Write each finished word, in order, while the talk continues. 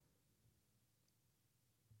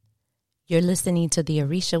You're listening to the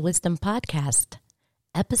Orisha Wisdom Podcast,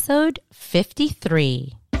 episode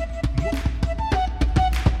 53.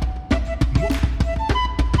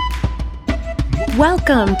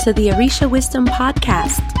 Welcome to the Orisha Wisdom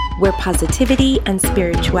Podcast, where positivity and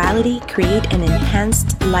spirituality create an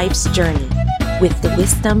enhanced life's journey with the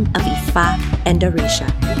wisdom of Ifa and Orisha.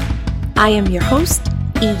 I am your host,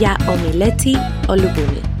 Iya Omileti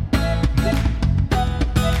Olubumi.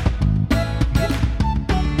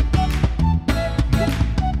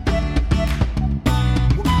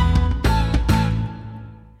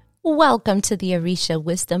 Welcome to the Orisha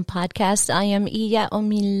Wisdom Podcast. I am Iya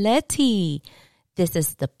Omileti. This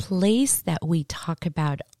is the place that we talk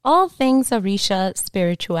about all things Orisha,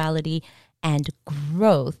 spirituality, and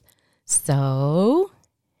growth. So,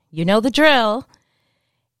 you know the drill.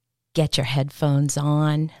 Get your headphones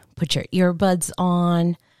on, put your earbuds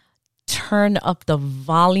on, turn up the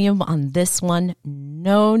volume on this one.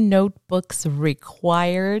 No notebooks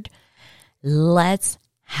required. Let's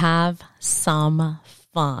have some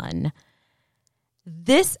fun.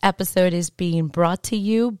 This episode is being brought to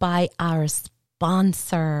you by our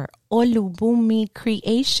sponsor, Olubumi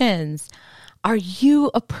Creations. Are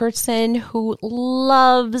you a person who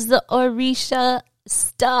loves the Orisha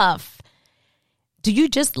stuff? Do you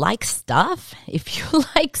just like stuff? If you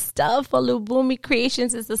like stuff, Olubumi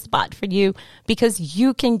Creations is the spot for you because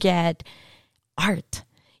you can get art.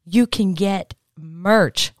 You can get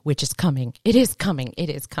merch, which is coming. It is coming.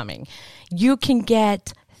 You can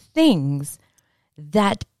get things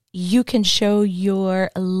that you can show your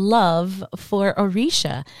love for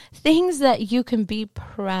Orisha, things that you can be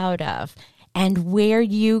proud of. And where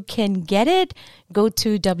you can get it, go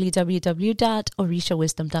to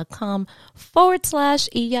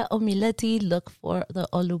www.orishawisdom.com/Iya Omileti. Look for the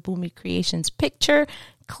Olubumi Creations picture,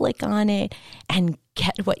 click on it, and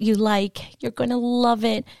get what you like. You're going to love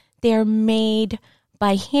it. They're made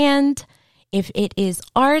by hand. If it is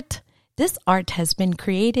art, this art has been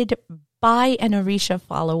created by an Orisha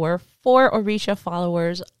follower for Orisha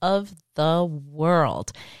followers of the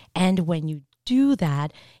world. And when you do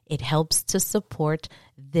that, it helps to support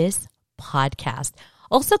this podcast.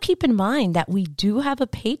 Also, keep in mind that we do have a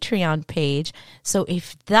Patreon page. So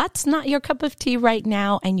if that's not your cup of tea right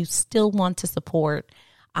now and you still want to support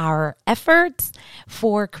our efforts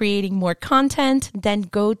for creating more content, then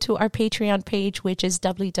go to our Patreon page, which is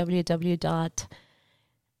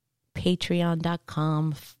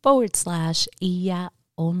www.patreon.com/Iya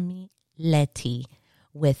Omileti.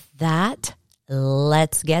 With that,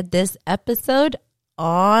 let's get this episode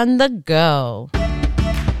on the go.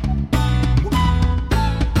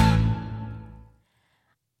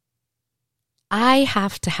 I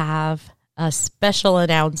have to have a special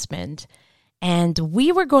announcement. And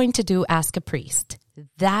we were going to do Ask a Priest.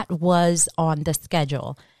 That was on the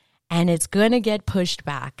schedule. And it's going to get pushed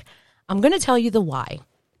back. I'm going to tell you the why.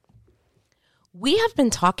 We have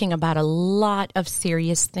been talking about a lot of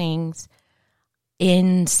serious things.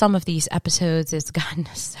 In some of these episodes, it's gotten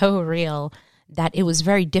so real that it was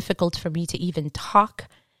very difficult for me to even talk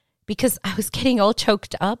because I was getting all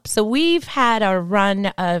choked up. So we've had a run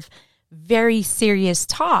of very serious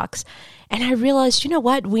talks. And I realized, you know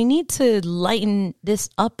what? We need to lighten this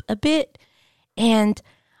up a bit. And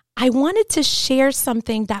I wanted to share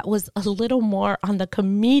something that was a little more on the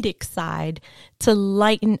comedic side to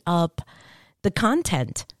lighten up the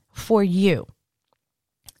content for you.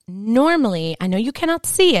 Normally, I know you cannot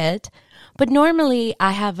see it, but normally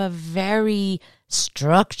I have a very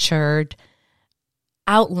structured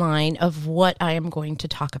outline of what I am going to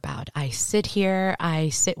talk about. I sit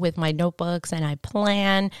with my notebooks and I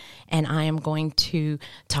plan, and I am going to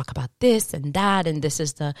talk about this and that. And this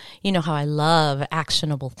is you know how I love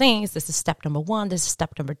actionable things. This is step number 1. This is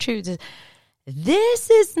step number 2. This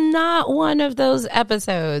is not one of those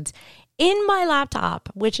episodes. In my laptop,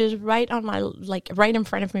 which is right in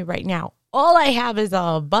front of me right now, all I have is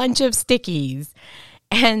a bunch of stickies.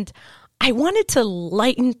 And I wanted to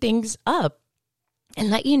lighten things up and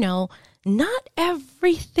let you know, not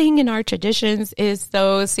everything in our traditions is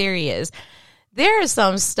so serious. There is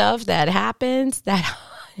some stuff that happens that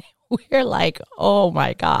we're like, oh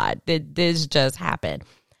my God, did this just happen?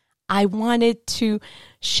 I wanted to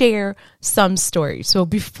share some stories. So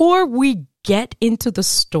before we get into the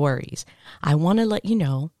stories, I want to let you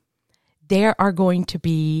know there are going to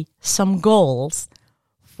be some goals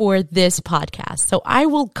for this podcast. So I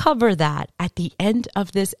will cover that at the end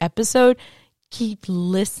of this episode. Keep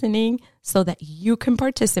listening so that you can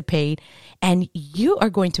participate, and you are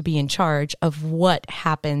going to be in charge of what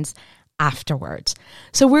happens afterwards.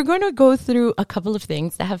 So we're going to go through a couple of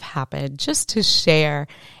things that have happened just to share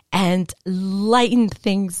and lighten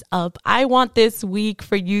things up. I want this week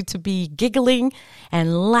for you to be giggling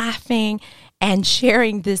and laughing and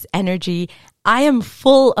sharing this energy. I am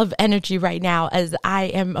full of energy right now as I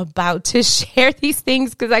am about to share these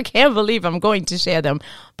things because I can't believe I'm going to share them,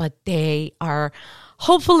 but they are,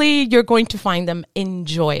 hopefully you're going to find them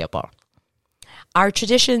enjoyable. Our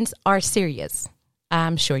traditions are serious.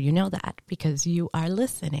 I'm sure you know that because you are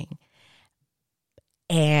listening.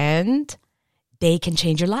 And they can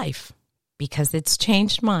change your life because it's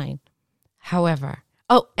changed mine. However,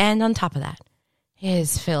 and on top of that, it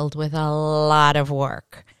is filled with a lot of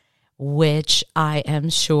work, which I am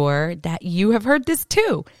sure that you have heard this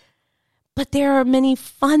too. But there are many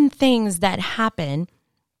fun things that happen,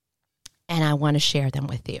 and I want to share them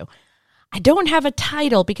with you. I don't have a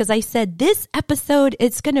title because I said this episode,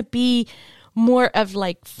 it's going to be more of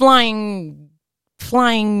like flying,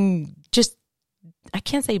 just, I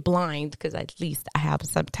can't say blind because at least I have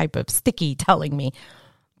some type of sticky telling me.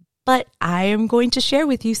 But I am going to share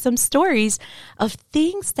with you some stories of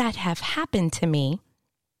things that have happened to me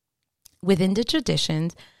within the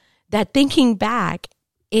traditions that thinking back,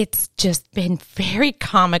 it's just been very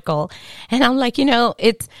comical. And I'm like,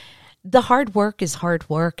 it's the hard work is hard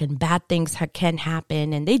work and bad things can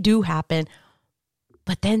happen and they do happen.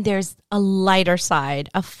 But then there's a lighter side,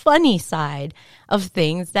 a funny side of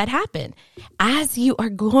things that happen. As you are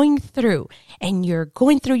going through and you're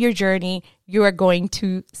going through your journey, you are going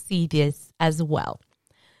to see this as well.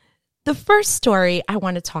 The first story I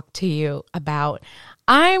want to talk to you about,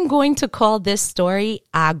 I'm going to call this story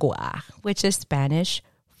agua, which is Spanish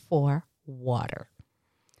for water.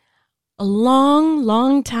 A long,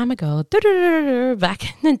 long time ago,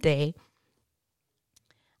 back in the day,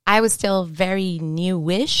 I was still very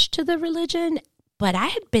newish to the religion, but I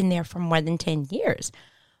had been there for more than 10 years.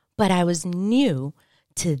 But I was new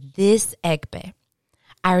to this egbe.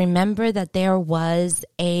 I remember that there was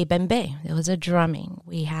a bembe, there was a drumming.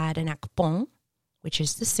 We had an akpon, which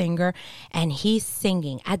is the singer, and he's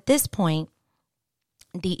singing. At this point,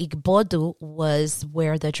 the igbodu was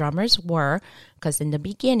where the drummers were, because in the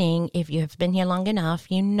beginning, if you have been here long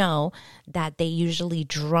enough, you know that they usually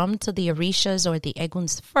drum to the orishas or the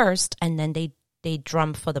eguns first, and then they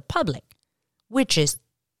drum for the public, which is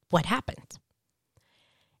what happened.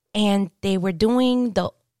 And they were doing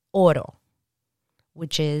the oro,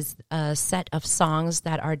 which is a set of songs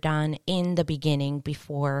that are done in the beginning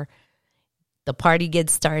before the party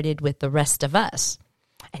gets started with the rest of us.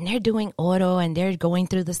 And they're doing oro and they're going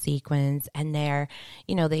through the sequence and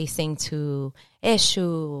they sing to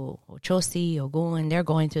Eshu, Ochosi, Ogun, and they're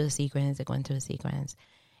going through the sequence,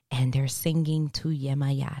 and they're singing to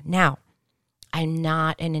Yemaya. Now, I'm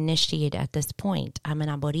not an initiate at this point. I'm an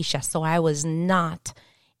aborisha, so I was not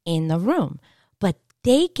in the room. But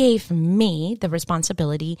they gave me the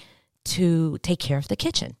responsibility to take care of the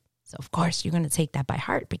kitchen. So, of course, you're going to take that by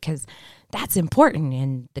heart because that's important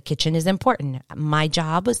and the kitchen is important. My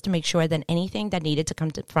job was to make sure that anything that needed to come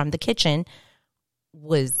from the kitchen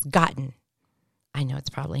was gotten. I know it's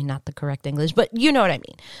probably not the correct English, but you know what I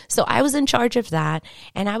mean. So I was in charge of that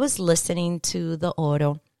and I was listening to the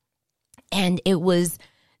oro, and the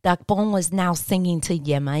akpon was now singing to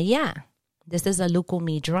Yemaya. This is a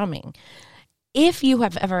lukumi drumming. If you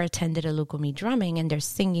have ever attended a lukumi drumming and they're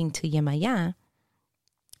singing to Yemaya,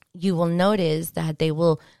 you will notice that they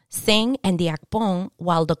will sing, and the akpon,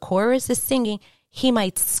 while the chorus is singing, he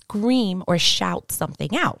might scream or shout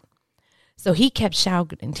something out. So he kept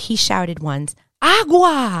shouting. He shouted once,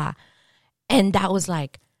 agua! And that was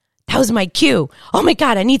my cue. Oh my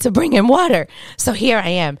God, I need to bring him water. So here I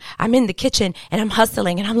am. I'm in the kitchen and I'm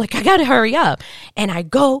hustling and I'm like, I got to hurry up. And I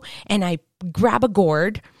go and I grab a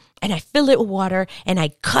gourd and I fill it with water and I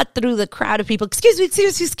cut through the crowd of people.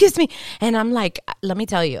 Excuse me. And I'm like, let me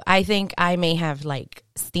tell you, I think I may have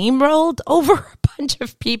steamrolled over a bunch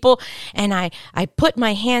of people. And I put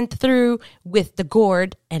my hand through with the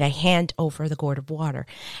gourd and I hand over the gourd of water.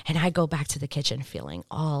 And I go back to the kitchen feeling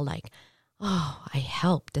all oh, I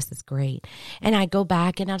helped. This is great. And I go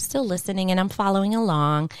back and I'm still listening and I'm following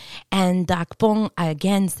along. And Dakpong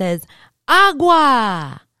again says,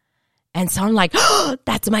 agua. And so I'm like, oh,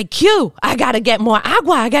 that's my cue. I got to get more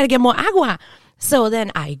agua. So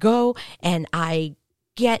then I go and I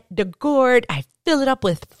get the gourd. I fill it up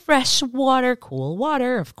with fresh water, cool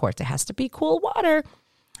water. Of course, it has to be cool water.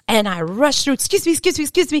 And I rush through,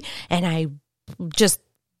 excuse me. And I just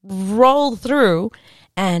roll through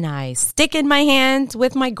and I stick in my hand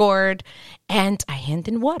with my gourd and I hand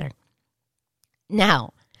in water.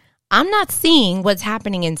 Now, I'm not seeing what's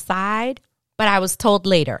happening inside, but I was told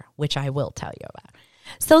later, which I will tell you about.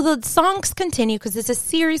 So the songs continue because it's a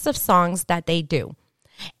series of songs that they do.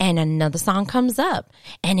 And another song comes up.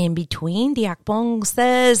 And in between, the akpong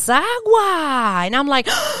says, agua. And I'm like,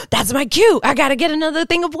 oh, that's my cue. I got to get another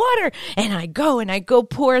thing of water. And I go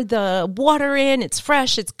pour the water in. It's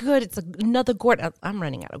fresh. It's good. It's another gourd. I'm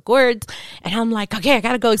running out of gourds. And I'm like, okay, I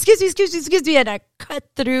got to go. Excuse me. And I cut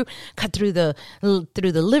through the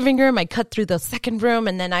living room. I cut through the second room.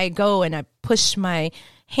 And then I go and I push my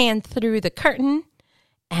hand through the curtain.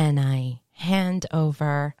 And I hand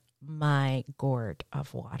over my gourd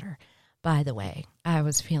of water. By the way, I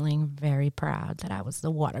was feeling very proud that I was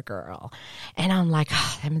the water girl. And I'm like,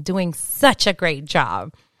 oh, I'm doing such a great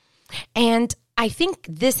job. And I think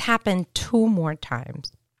this happened 2 more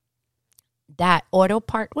times. That auto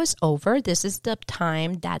part was over. This is the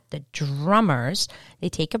time that the drummers, they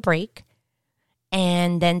take a break.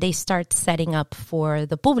 And then they start setting up for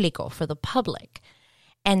the público, for the public.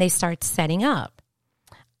 And they start setting up.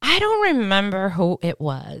 I don't remember who it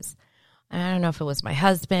was. I don't know if it was my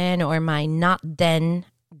husband or my not then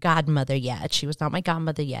godmother yet. She was not my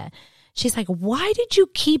godmother yet. She's like, why did you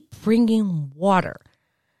keep bringing water?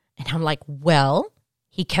 And I'm like, well,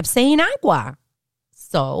 he kept saying agua.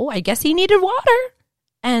 So I guess he needed water.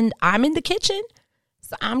 And I'm in the kitchen.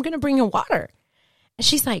 So I'm going to bring him water. And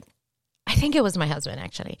she's like, I think it was my husband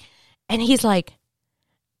actually. And he's like,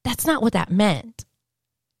 that's not what that meant.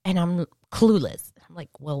 And I'm clueless. I'm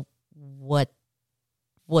like, well, what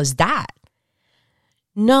was that?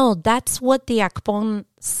 No, that's what the akpon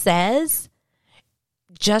says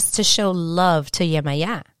just to show love to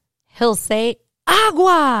Yemaya. He'll say,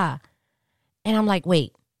 agua. And I'm like,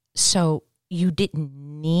 wait, so you didn't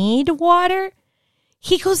need water?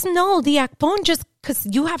 He goes, no, the akpon just, because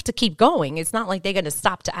you have to keep going. It's not like they're going to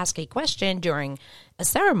stop to ask a question during a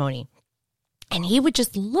ceremony. And he would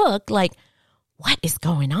just look like, what is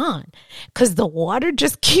going on? Because the water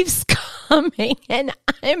just keeps coming and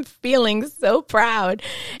I'm feeling so proud.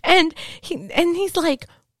 And he's like,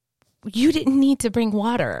 you didn't need to bring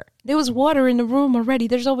water. There was water in the room already.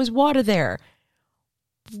 There's always water there.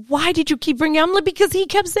 Why did you keep bringing it? I'm like, because he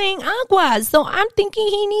kept saying agua. So I'm thinking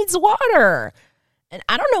he needs water. And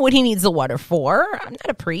I don't know what he needs the water for. I'm not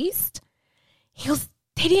a priest. He goes,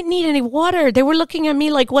 they didn't need any water. They were looking at me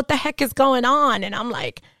like, what the heck is going on? And I'm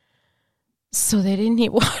like, so they didn't need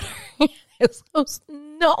water?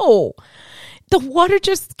 No. The water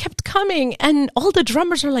just kept coming. And all the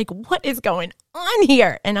drummers are like, what is going on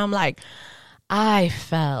here? And I'm like, I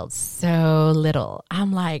felt so little.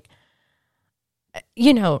 I'm like,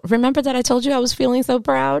 remember that I told you I was feeling so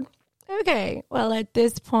proud? Okay. Well, at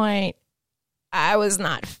this point, I was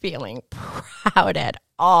not feeling proud at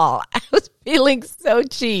all. I was feeling so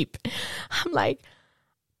cheap. I'm like,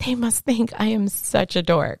 they must think I am such a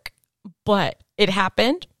dork. But it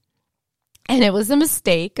happened. And it was a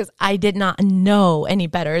mistake because I did not know any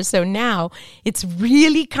better. So now it's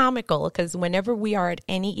really comical because whenever we are at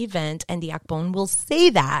any event and the akpon will say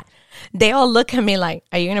that, they all look at me like,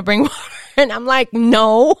 are you going to bring water? And I'm like,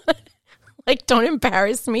 no. Like, don't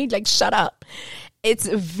embarrass me. Like, shut up. It's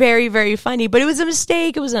very, very funny. But it was a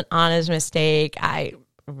mistake. It was an honest mistake. I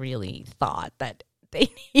really thought that they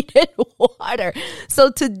needed water. So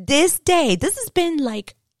to this day, this has been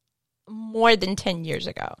like more than 10 years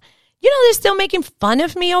ago. They're still making fun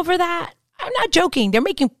of me over that. I'm not joking. They're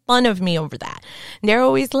making fun of me over that. They're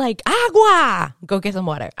always like, agua, go get some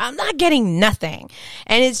water. I'm not getting nothing.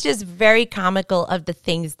 And it's just very comical of the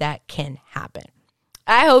things that can happen.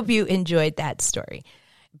 I hope you enjoyed that story.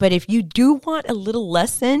 But if you do want a little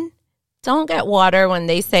lesson, don't get water when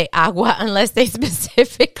they say agua unless they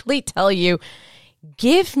specifically tell you,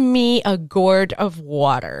 give me a gourd of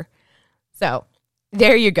water. So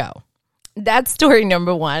there you go. That's story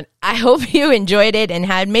number 1. I hope you enjoyed it and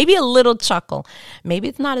had maybe a little chuckle. Maybe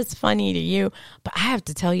it's not as funny to you, but I have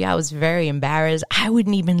to tell you, I was very embarrassed. I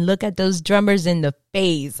wouldn't even look at those drummers in the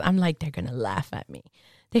face. I'm like, they're going to laugh at me.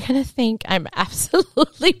 They're going to think I'm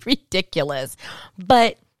absolutely ridiculous.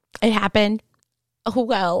 But it happened. Oh,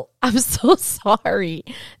 well, I'm so sorry.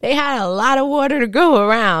 They had a lot of water to go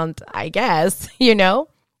around, I guess, All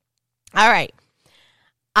right.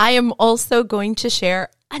 I am also going to share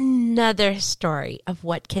another story of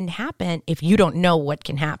what can happen if you don't know what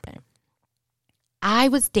can happen. I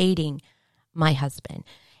was dating my husband,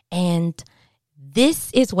 and this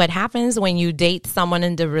is what happens when you date someone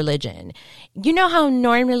in the religion. You know how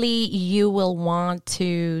normally you will want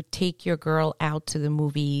to take your girl out to the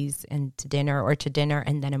movies and to dinner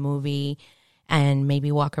and then a movie and maybe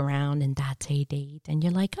walk around and that's a date. And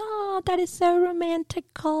you're like, oh, that is so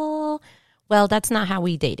romantical. Well, that's not how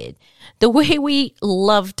we dated. The way we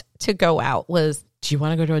loved to go out was, do you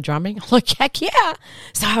want to go to a drumming? I'm like, heck yeah.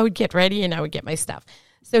 So I would get ready and I would get my stuff.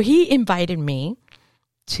 So he invited me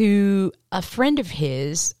to a friend of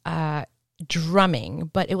his drumming,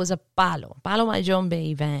 but it was a Palo Mayombe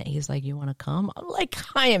event. He's like, you want to come? I'm like,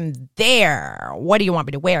 I am there. What do you want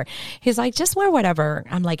me to wear? He's like, just wear whatever.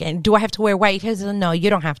 I'm like, and do I have to wear white? He says, no, you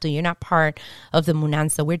don't have to. You're not part of the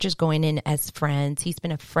Munanza. We're just going in as friends. He's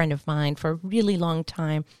been a friend of mine for a really long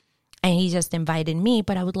time. And he just invited me,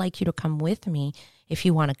 but I would like you to come with me if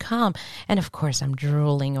you want to come. And of course, I'm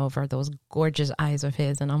drooling over those gorgeous eyes of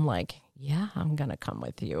his. And I'm like, yeah, I'm going to come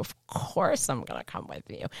with you. Of course, I'm going to come with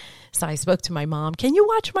you. So I spoke to my mom. Can you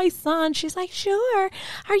watch my son? She's like, sure.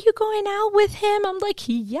 Are you going out with him? I'm like,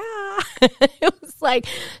 yeah. It was like,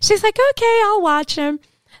 she's like, okay, I'll watch him.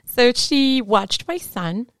 So she watched my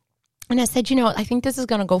son. And I said, I think this is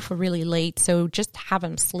going to go for really late. So just have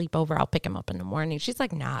him sleep over. I'll pick him up in the morning. She's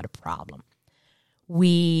like, not a problem.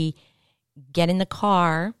 We get in the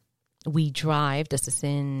car. We drive. This is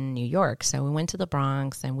in New York. So we went to the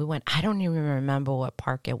Bronx and we went, I don't even remember what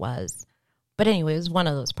park it was. But anyway, it was one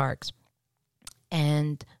of those parks.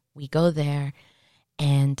 And we go there.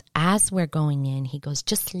 And as we're going in, he goes,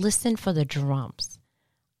 just listen for the drums.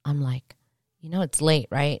 I'm like, it's late,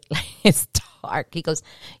 right? It's dark. He goes,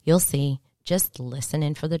 you'll see. Just listen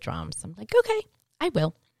in for the drums. I'm like, okay, I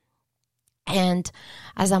will. And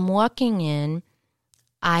as I'm walking in,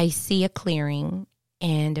 I see a clearing.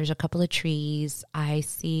 And there's a couple of trees. I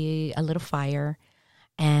see a little fire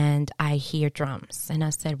and I hear drums. And I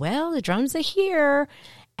said, well, the drums are here.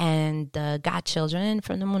 And the godchildren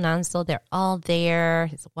from the Munanzo, they're all there.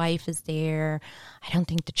 His wife is there. I don't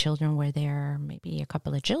think the children were there. Maybe a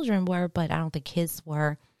couple of children were, but I don't think his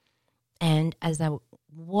were. And as I'm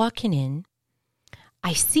walking in,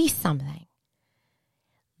 I see something.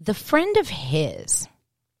 The friend of his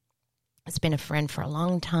has been a friend for a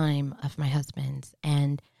long time of my husband's.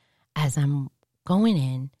 And as I'm going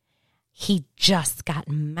in, he just got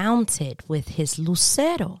mounted with his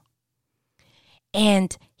lucero.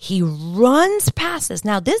 And he runs past us.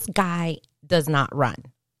 Now, this guy does not run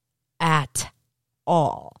at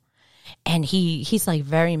all. And he's like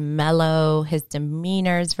very mellow. His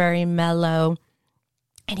demeanor is very mellow.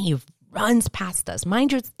 And he runs past us.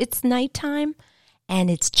 Mind you, it's nighttime. And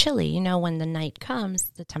it's chilly. When the night comes,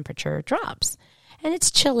 the temperature drops. And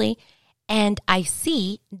it's chilly. And I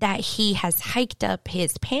see that he has hiked up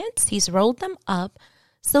his pants. He's rolled them up.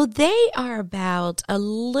 So they are about a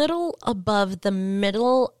little above the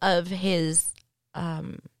middle of his,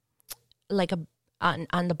 on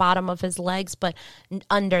the bottom of his legs, but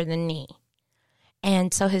under the knee.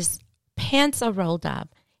 And so his pants are rolled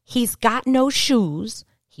up. He's got no shoes.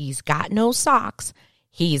 He's got no socks.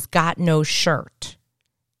 He's got no shirt.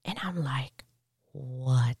 And I'm like,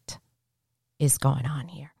 what is going on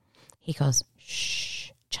here? He goes,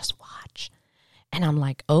 shh, just watch. And I'm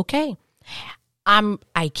like, okay.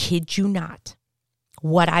 I kid you not.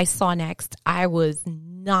 What I saw next, I was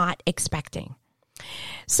not expecting.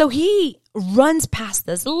 So he runs past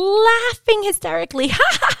us, laughing hysterically.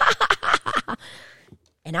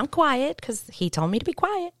 And I'm quiet because he told me to be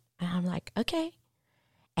quiet. And I'm like, okay.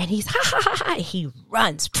 And he's, he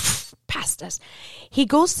runs past us. He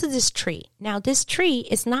goes to this tree. Now, this tree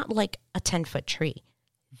is not like a 10-foot tree.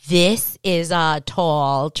 This is a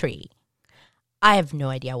tall tree. I have no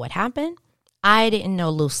idea what happened. I didn't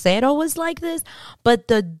know Lucero was like this, but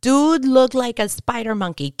the dude looked like a spider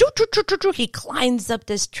monkey. He climbs up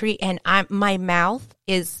this tree, and my mouth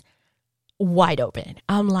is wide open.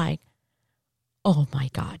 I'm like, oh my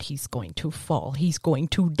God, he's going to fall. He's going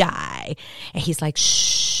to die. And he's like,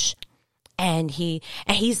 shh. And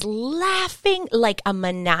he's laughing like a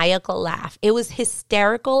maniacal laugh. It was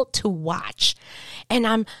hysterical to watch. And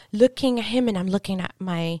I'm looking at him and I'm looking at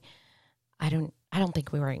I don't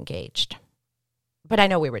think we were engaged, but I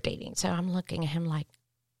know we were dating. So I'm looking at him like,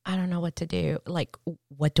 I don't know what to do. Like,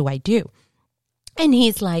 what do I do? And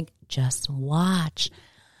he's like, just watch.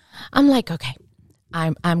 I'm like, okay,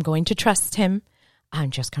 I'm going to trust him. I'm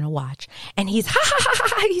just going to watch. And he's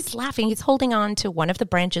he's laughing. He's holding on to one of the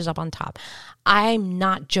branches up on top. I'm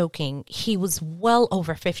not joking. He was well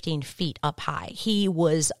over 15 feet up high. He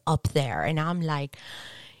was up there. And I'm like,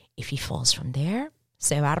 if he falls from there,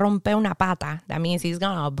 se va a romper una pata. That means he's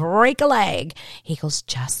going to break a leg. He goes,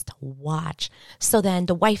 just watch. So then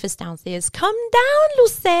the wife is downstairs. Come down,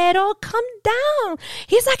 Lucero. Come down.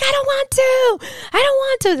 He's like, I don't want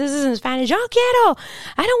to. This is in Spanish. Yo quiero.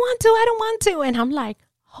 I don't want to. And I'm like,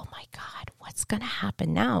 oh my God, what's going to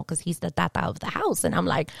happen now? Because he's the tata of the house. And I'm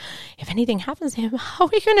like, if anything happens to him, how are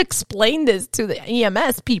we going to explain this to the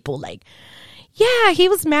EMS people? Like, yeah, he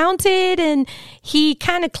was mounted and he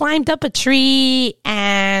kind of climbed up a tree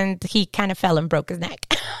and he kind of fell and broke his neck.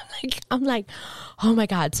 I'm like, oh my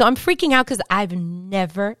God. So I'm freaking out because I've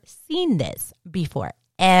never seen this before,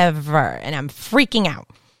 ever. And I'm freaking out.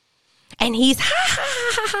 And he's ha, ha,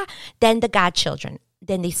 ha, ha, ha. Then the godchildren,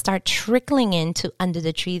 then they start trickling into under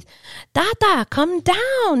the trees. Tata, come down.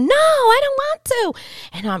 No, I don't want to.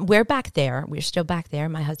 And we're back there. We're still back there.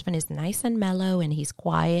 My husband is nice and mellow and he's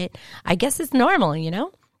quiet. I guess it's normal, you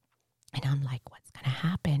know? And I'm like, what's going to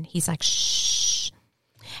happen? He's like, shh.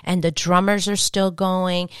 And the drummers are still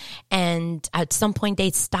going. And at some point they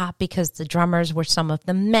stopped because the drummers were some of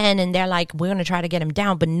the men. And they're like, we're going to try to get him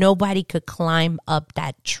down. But nobody could climb up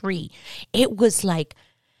that tree. It was like,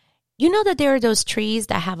 you know that there are those trees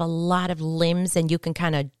that have a lot of limbs and you can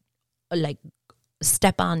kind of like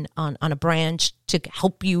step on a branch to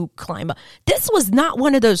help you climb up. This was not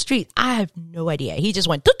one of those trees. I have no idea. He just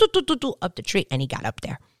went up the tree and he got up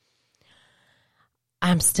there.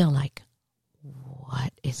 I'm still like,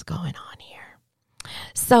 what is going on here?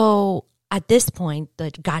 So at this point, the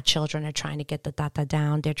godchildren are trying to get the tata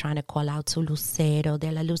down. They're trying to call out to Lucero.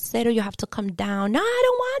 They're like, Lucero, you have to come down. No, I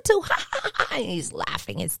don't want to. And he's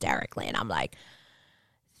laughing hysterically. And I'm like,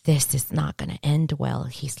 this is not going to end well.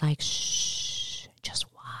 He's like, shh, just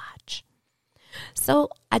watch. So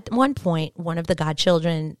at one point, one of the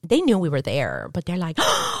godchildren, they knew we were there, but they're like,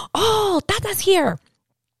 oh, Tata's here.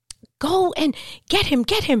 Go and get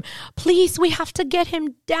him. Please, we have to get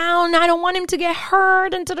him down. I don't want him to get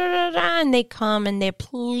hurt. And they come and they're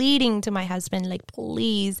pleading to my husband, like,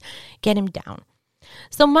 please get him down.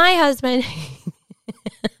 So my husband,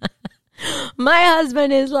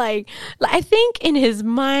 is like, I think in his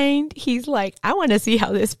mind, he's like, I want to see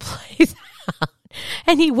how this plays out.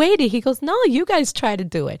 And he waited. He goes, no, you guys try to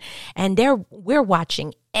do it. And we're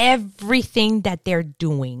watching everything that they're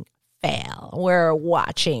doing fail. We're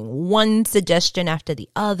watching one suggestion after the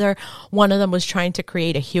other. One of them was trying to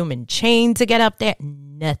create a human chain to get up there.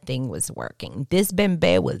 Nothing was working. This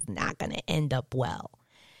bembe was not going to end up well.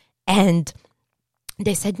 And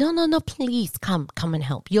they said, no, please come and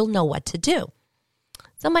help. You'll know what to do.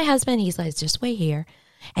 So my husband, he's like, just wait here.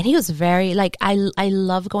 And he was very like, I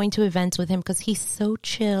love going to events with him because he's so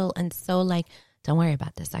chill and so like, don't worry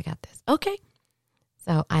about this. I got this. Okay.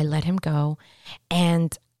 So I let him go.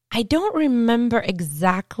 And I don't remember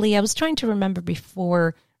exactly. I was trying to remember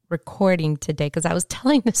before recording today because I was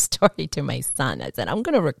telling the story to my son. I said, I'm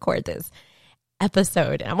going to record this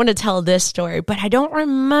episode and I want to tell this story, but I don't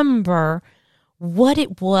remember what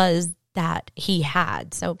it was that he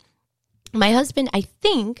had. So my husband, I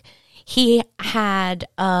think he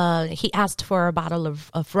asked for a bottle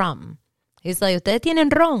of rum. He's like, ¿Ustedes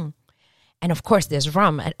tienen ron? And of course, there's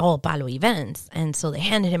rum at all Palo events. And so they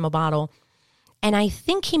handed him a bottle. And I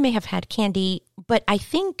think he may have had candy, but I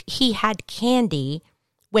think he had candy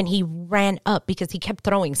when he ran up because he kept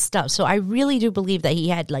throwing stuff. So I really do believe that he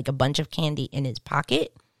had like a bunch of candy in his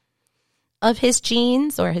pocket of his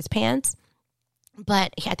jeans or his pants.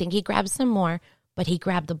 But I think he grabbed some more, but he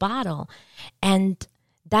grabbed the bottle. And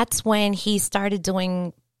that's when he started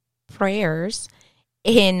doing prayers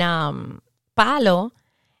in Palo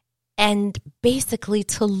and basically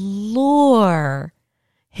to lure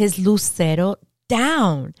his Lucero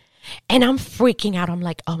down. And I'm freaking out. I'm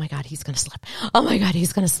like, oh my God, he's going to slip. Oh my God,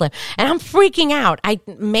 he's going to slip. And I'm freaking out. I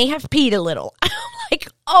may have peed a little. I'm like,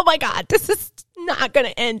 oh my God, this is not going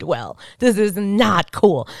to end well. This is not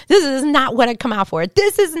cool. This is not what I come out for.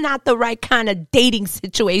 This is not the right kind of dating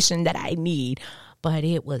situation that I need. But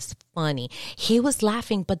it was funny. He was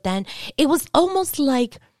laughing, but then it was almost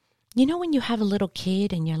like, you know, when you have a little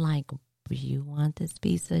kid and you're like, you want this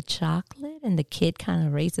piece of chocolate? And the kid kind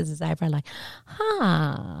of raises his eyebrow like,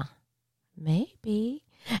 maybe.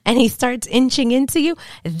 And he starts inching into you.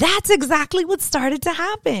 That's exactly what started to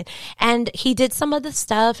happen. And he did some of the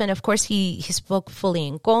stuff. And of course, he spoke fully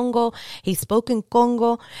in Congo. He spoke in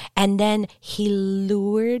Congo. And then he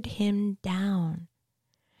lured him down.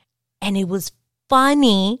 And it was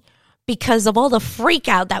funny because of all the freak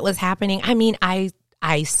out that was happening. I mean,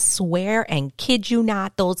 I swear and kid you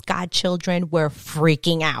not, those godchildren were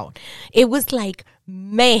freaking out. It was like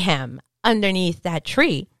mayhem underneath that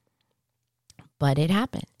tree. But it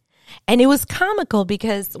happened. And it was comical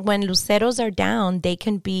because when luceros are down, they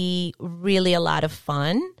can be really a lot of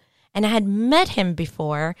fun. And I had met him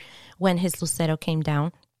before when his lucero came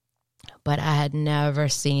down, but I had never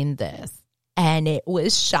seen this. And it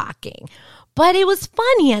was shocking. But it was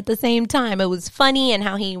funny at the same time. It was funny and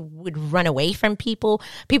how he would run away from people.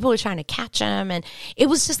 People were trying to catch him. And it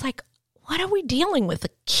was just like, what are we dealing with? A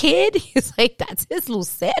kid? He's like, that's his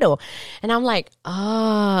lucero. And I'm like,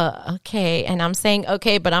 oh, okay. And I'm saying,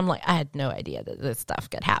 okay, but I'm like, I had no idea that this stuff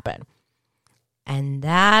could happen. And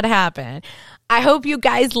that happened. I hope you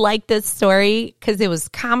guys like this story because it was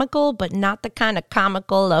comical, but not the kind of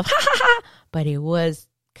comical of ha ha ha, but it was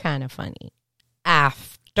kind of funny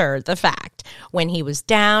after the fact. When he was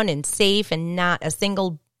down and safe and not a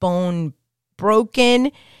single bone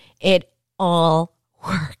broken, it all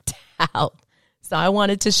worked out. So I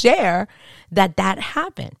wanted to share that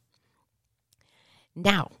happened.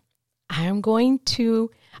 Now, I was going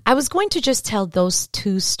to just tell those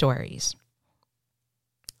two stories.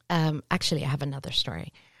 Actually, I have another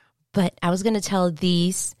story, but I was going to tell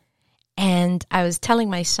these, and I was telling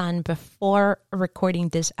my son before recording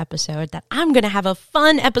this episode that I'm going to have a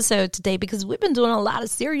fun episode today because we've been doing a lot of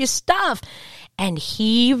serious stuff. And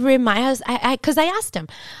he reminds us, because I asked him,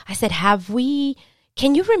 I said,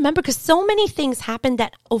 can you remember? Because so many things happen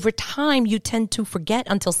that over time you tend to forget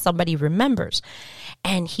until somebody remembers.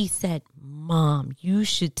 And he said, Mom, you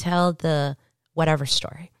should tell the whatever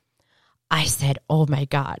story. I said, oh my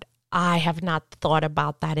God, I have not thought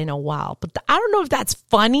about that in a while. But I don't know if that's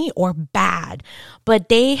funny or bad. But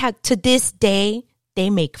to this day, they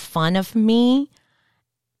make fun of me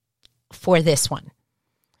for this one.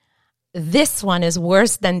 This one is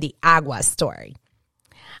worse than the agua story.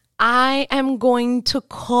 I am going to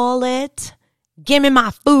call it, Give Me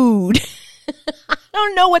My Food. I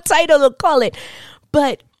don't know what title to call it,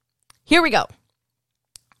 but here we go.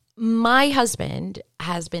 My husband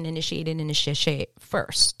has been initiated in Isheshe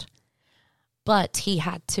first, but he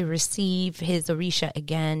had to receive his Orisha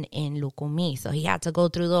again in Lukumi. So he had to go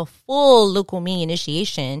through the full Lukumi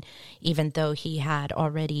initiation, even though he had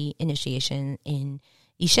already initiation in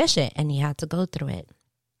Isheshe, and he had to go through it.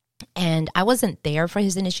 And I wasn't there for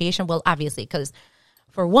his initiation. Well, obviously, because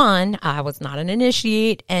for one, I was not an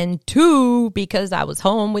initiate, and two, because I was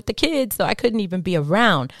home with the kids, so I couldn't even be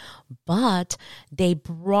around. But they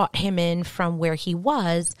brought him in from where he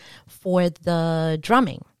was for the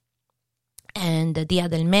drumming and the Dia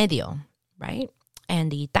del Medio, right?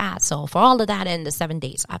 And the that. So for all of that and the 7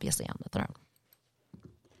 days, obviously, on the throne.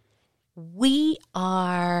 We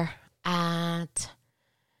are at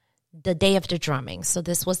the day of the drumming. So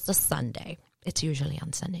this was the Sunday. It's usually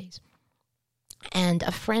on Sundays. And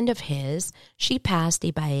a friend of his, she passed,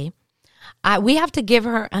 Ibae. We have to give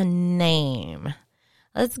her a name.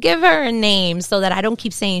 Let's give her a name so that I don't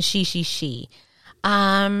keep saying she.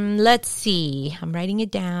 Let's see. I'm writing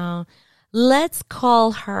it down. Let's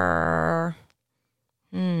call her.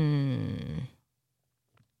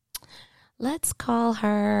 Let's call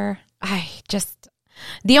her.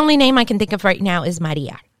 The only name I can think of right now is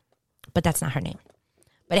Maria. But that's not her name.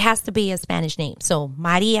 But it has to be a Spanish name. So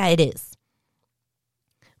Maria it is.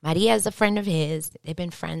 Maria is a friend of his. They've been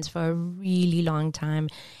friends for a really long time.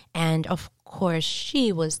 And of course,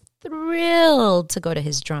 she was thrilled to go to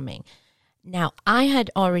his drumming. Now, I had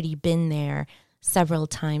already been there several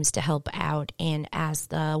times to help out. And as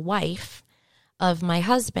the wife of my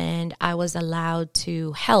husband, I was allowed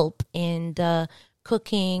to help in the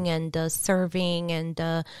cooking and the serving and,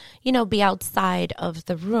 be outside of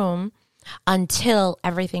the room until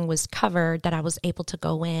everything was covered, that I was able to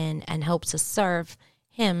go in and help to serve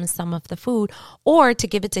him some of the food, or to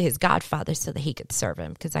give it to his godfather so that he could serve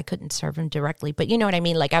him, because I couldn't serve him directly. But you know what I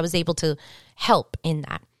mean? Like, I was able to help in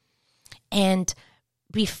that. And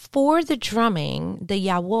before the drumming, the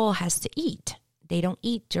yawo has to eat. They don't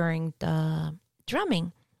eat during the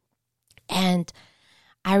drumming. And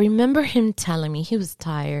I remember him telling me he was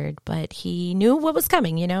tired, but he knew what was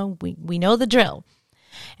coming. We know the drill.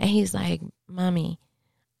 And he's like, Mommy,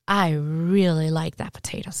 I really like that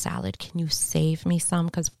potato salad. Can you save me some?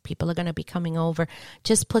 Because people are going to be coming over.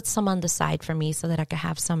 Just put some on the side for me so that I could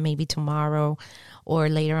have some maybe tomorrow or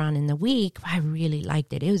later on in the week. I really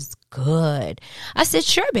liked it. It was good. I said,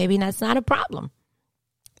 sure, baby, that's not a problem.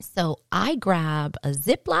 So I grab a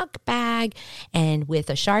Ziploc bag and with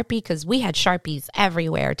a Sharpie, because we had Sharpies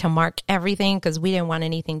everywhere to mark everything, because we didn't want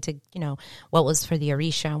anything to, what was for the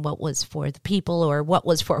Orisha and what was for the people or what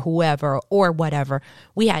was for whoever or whatever.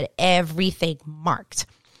 We had everything marked.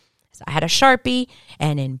 So I had a Sharpie,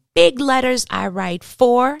 and in big letters, I write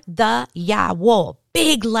for the yawo.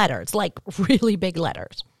 Big letters, like really big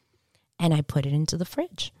letters. And I put it into the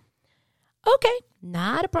fridge. Okay,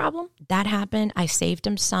 not a problem. That happened. I saved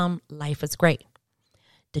him some. Life was great.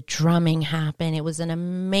 The drumming happened. It was an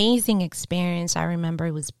amazing experience. I remember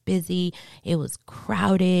it was busy. It was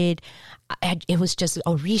crowded. It was just,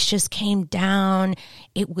 Orishas came down.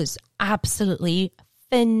 It was absolutely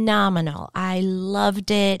phenomenal. I loved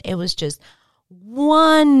it. It was just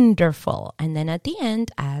wonderful. And then at the end,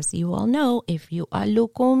 as you all know, if you are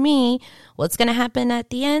Lukumi, what's going to happen at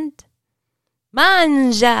the end?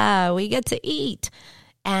 Manja, we get to eat.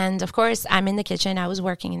 And of course, I'm in the kitchen. I was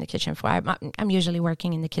working in the kitchen I'm usually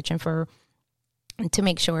working in the kitchen to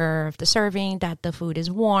make sure of the serving, that the food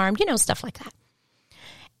is warm, stuff like that.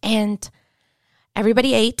 And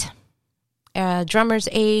everybody ate. Drummers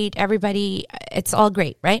ate. Everybody, it's all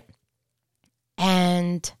great, right?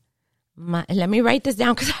 And let me write this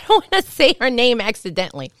down because I don't want to say her name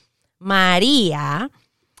accidentally. Maria.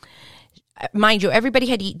 Mind you, everybody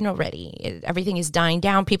had eaten already. Everything is dying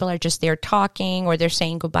down. People are just there talking, or they're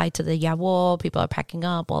saying goodbye to the yawo. People are packing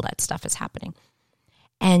up. All that stuff is happening.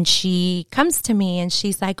 And she comes to me and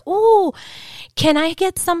she's like, "Oh, can I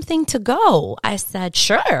get something to go?" I said,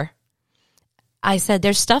 "Sure." I said,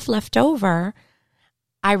 "There's stuff left over."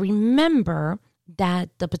 I remember that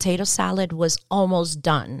the potato salad was almost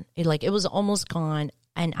done. It was almost gone.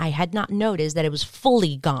 And I had not noticed that it was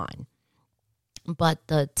fully gone. But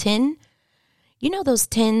the tin, those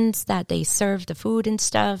tins that they serve the food and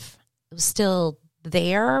stuff, it was still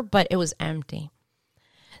there, but it was empty.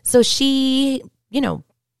 So she,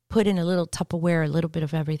 put in a little Tupperware, a little bit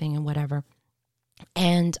of everything and whatever.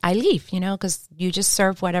 And I leave, because you just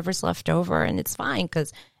serve whatever's left over and it's fine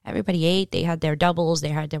because everybody ate. They had their doubles. They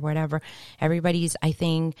had their whatever. Everybody's, I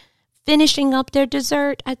think, finishing up their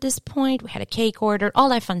dessert at this point. We had a cake ordered, all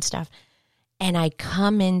that fun stuff. And I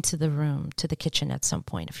come into the room, to the kitchen at some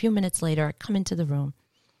point. A few minutes later, I come into the room.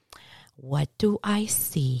 What do I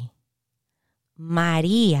see?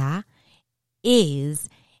 Maria is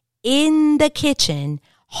in the kitchen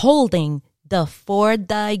holding the for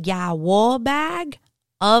the yawo bag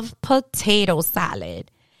of potato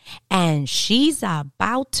salad. And she's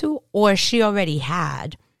about to, or she already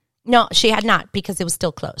had. No, she had not because it was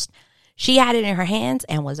still closed. She had it in her hands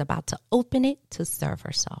and was about to open it to serve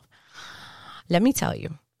herself. Let me tell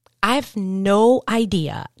you, I have no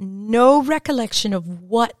idea, no recollection of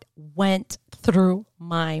what went through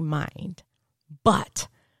my mind. But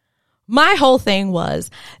my whole thing was,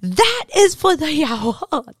 that is for the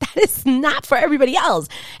yawa. That is not for everybody else.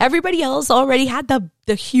 Everybody else already had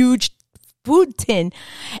the huge food tin.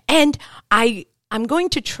 And I'm going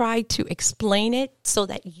to try to explain it so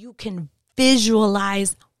that you can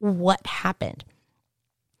visualize what happened.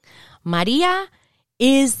 Maria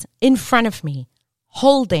is in front of me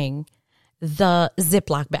holding the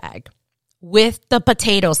Ziploc bag with the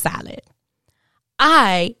potato salad.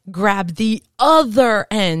 I grabbed the other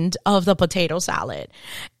end of the potato salad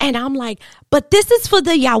and I'm like, "But this is for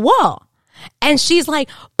the yawa." And she's like,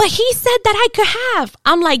 "But he said that I could have."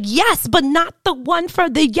 I'm like, "Yes, but not the one for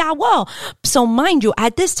the yawa." So mind you,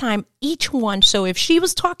 at this time, each one, so if she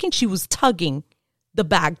was talking, she was tugging the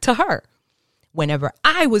bag to her. Whenever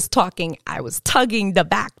I was talking, I was tugging the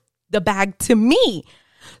bag to me.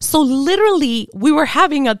 So literally, we were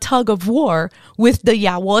having a tug of war with the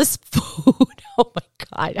yawa's food. Oh my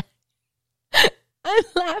God. I'm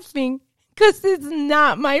laughing because it's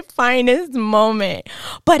not my finest moment.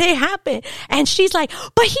 But it happened. And she's like,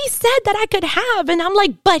 "But he said that I could have." And I'm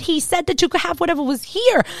like, "But he said that you could have whatever was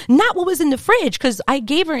here, not what was in the fridge." Because I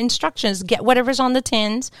gave her instructions, get whatever's on the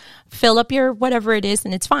tins, fill up your whatever it is,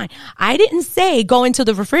 and it's fine. I didn't say go into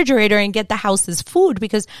the refrigerator and get the house's food,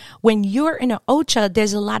 because when you're in an ocha,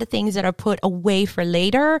 there's a lot of things that are put away for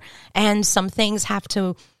later. And some things have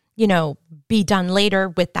to, be done later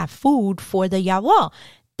with that food for the yawa.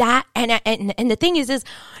 That and the thing is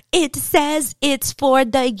it says it's for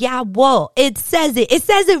the yawo. It says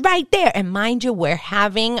it right there. And mind you, we're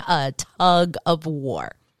having a tug of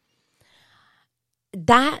war.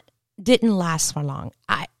 That didn't last for long.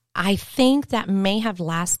 I think that may have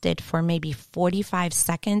lasted for maybe 45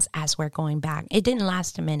 seconds as we're going back. It didn't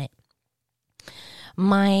last a minute.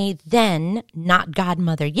 My then not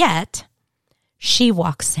godmother yet, she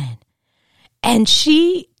walks in and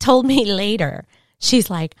she told me later, she's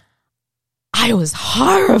like, "I was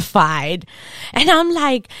horrified." And I'm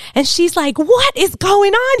like, and she's like, "What is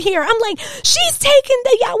going on here?" I'm like, "She's taking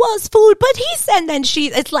the yawa's food, but he said," then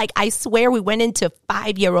it's like, I swear we went into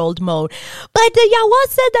 5-year-old mode. "But the yawa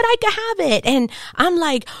said that I could have it." And I'm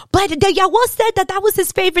like, "But the yawa said that was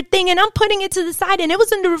his favorite thing. And I'm putting it to the side and it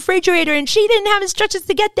was in the refrigerator and she didn't have instructions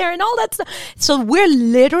to get there and all that stuff." So we're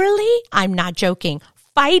literally, I'm not joking,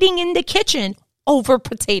 fighting in the kitchen over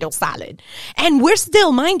potato salad. And we're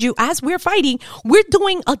still, mind you, as we're fighting, we're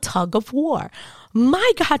doing a tug of war.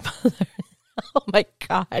 My godmother, oh my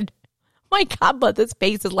God, my godmother's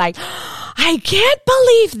face is like, "I can't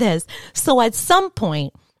believe this." So at some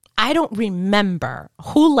point, I don't remember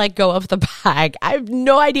who let go of the bag. I have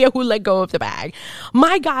no idea who let go of the bag.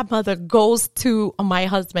 My godmother goes to my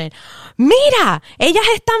husband. "Mira, ellas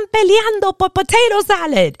están peleando por potato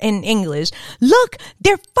salad," in English. "Look,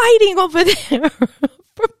 they're fighting over there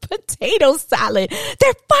for potato salad.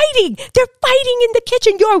 They're fighting. They're fighting in the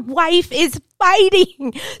kitchen. Your wife is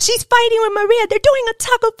fighting. She's fighting with Maria. They're doing a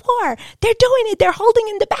tug of war. They're doing it. They're holding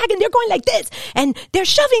in the bag and they're going like this. And they're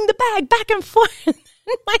shoving the bag back and forth. And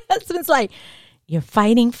my husband's like, you're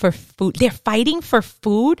fighting for food. They're fighting for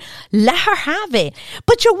food. Let her have it.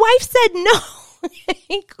 But your wife said no.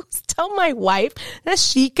 He goes, tell my wife that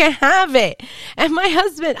she can have it. And my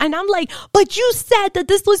husband, and I'm like, but you said that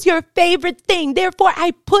this was your favorite thing. Therefore, I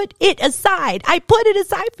put it aside. I put it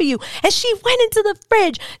aside for you. And she went into the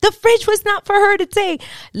fridge. The fridge was not for her to take.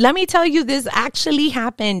 Let me tell you, this actually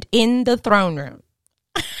happened in the throne room.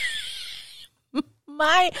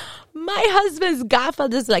 My husband's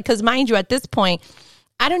godfather's like, because mind you, at this point,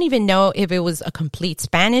 I don't even know if it was a complete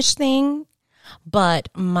Spanish thing, but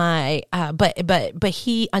but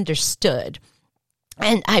he understood.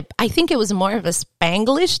 And I think it was more of a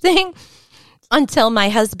Spanglish thing until my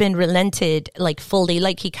husband relented, like fully,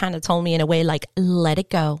 like he kind of told me in a way, like, let it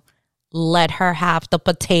go. Let her have the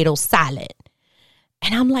potato salad.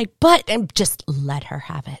 And I'm like, and just let her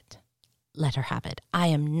have it. Let her have it. I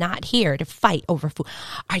am not here to fight over food.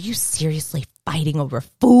 Are you seriously fighting over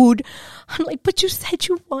food? I'm like, but you said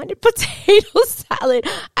you wanted potato salad.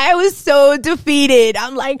 I was so defeated.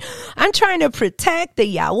 I'm like, I'm trying to protect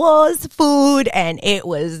the Yawo's food, and it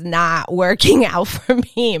was not working out for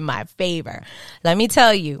me in my favor. Let me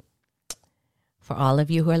tell you, for all of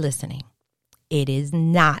you who are listening, it is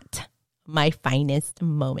not my finest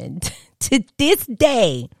moment. To this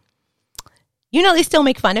day, you know, they still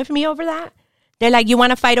make fun of me over that. They're like, you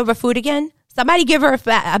want to fight over food again? Somebody give her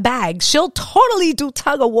a bag. She'll totally do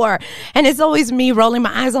tug of war. And it's always me rolling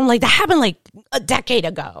my eyes. I'm like, that happened like a decade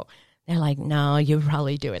ago. They're like, no, you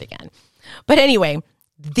probably do it again. But anyway,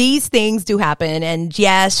 these things do happen. And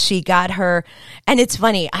yes, she got her. And it's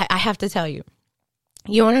funny. I have to tell you,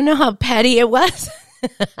 you want to know how petty it was?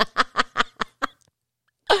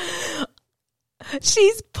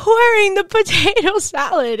 She's pouring the potato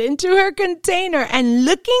salad into her container and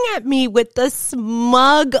looking at me with the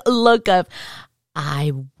smug look of,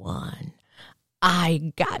 I won.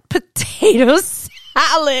 I got potato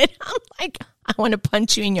salad. I'm like, I want to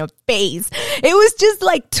punch you in your face. It was just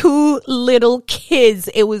like two little kids.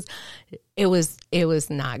 It was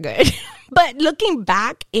not good. But looking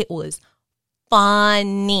back, it was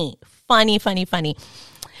funny.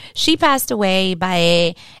 She passed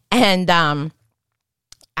away and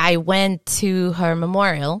I went to her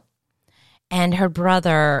memorial, and her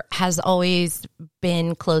brother has always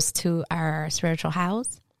been close to our spiritual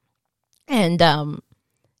house. And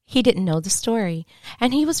he didn't know the story,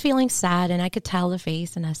 and he was feeling sad, and I could tell the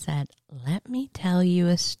face, and I said, let me tell you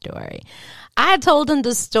a story. I told him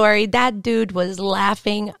the story. That dude was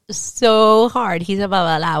laughing so hard. He's a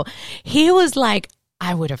babalao. He was like,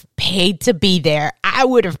 I would have paid to be there. I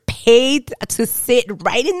would have paid to sit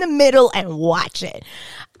right in the middle and watch it.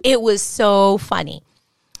 It was so funny.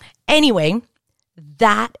 Anyway,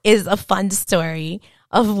 that is a fun story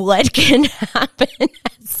of what can happen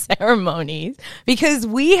at ceremonies, because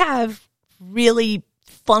we have really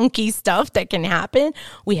funky stuff that can happen.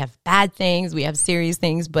 We have bad things, we have serious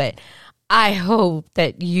things, but I hope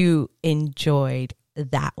that you enjoyed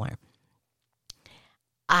that one.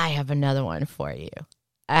 I have another one for you.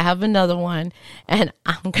 I have another one, and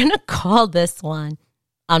I'm going to call this one,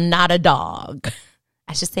 I'm not a dog.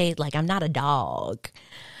 I should say it like, I'm not a dog.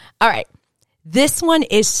 All right. This one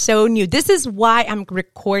is so new. This is why I'm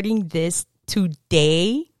recording this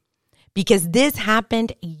today, because this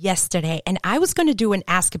happened yesterday, and I was going to do an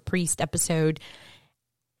Ask a Priest episode.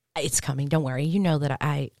 It's coming. Don't worry. You know that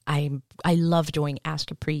I love doing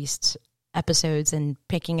Ask a Priest episodes and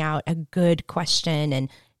picking out a good question and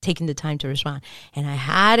taking the time to respond. And I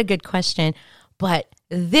had a good question, but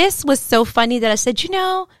this was so funny that I said,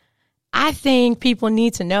 I think people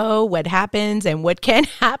need to know what happens and what can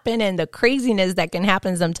happen and the craziness that can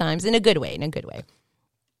happen sometimes in a good way,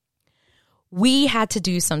 We had to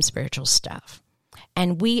do some spiritual stuff,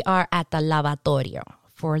 and we are at the lavatorio.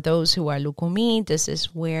 For those who are lukumi, this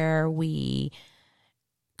is where we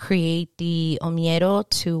create the omiero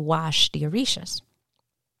to wash the orishas.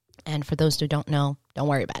 And for those who don't know, don't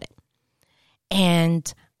worry about it.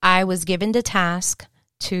 And I was given the task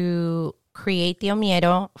to create the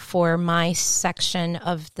omiero for my section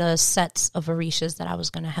of the sets of orishas that I was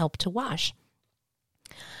going to help to wash.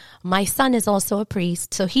 My son is also a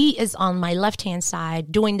priest, so he is on my left-hand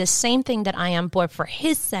side doing the same thing that I am, but for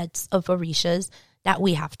his sets of orishas that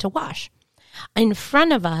we have to wash. In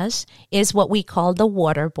front of us is what we call the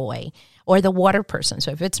water boy or the water person.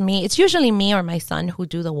 So if it's me, it's usually me or my son who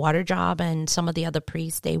do the water job, and some of the other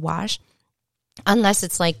priests, they wash. unless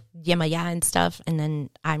it's like Yemaya and stuff. And then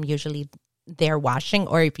I'm usually there washing,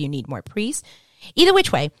 or if you need more priests. Either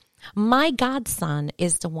which way, my godson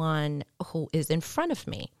is the one who is in front of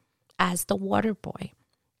me as the water boy.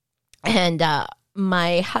 And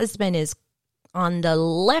my husband is on the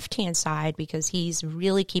left-hand side because he's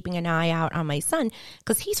really keeping an eye out on my son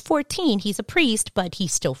because he's 14. He's a priest, but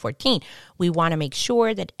he's still 14. We want to make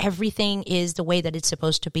sure that everything is the way that it's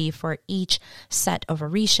supposed to be for each set of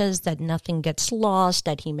orishas, that nothing gets lost,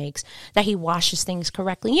 that he washes things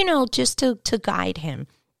correctly, just to guide him.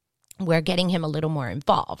 We're getting him a little more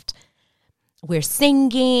involved. We're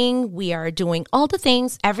singing. We are doing all the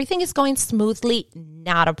things. Everything is going smoothly.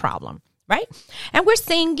 Not a problem. Right? And we're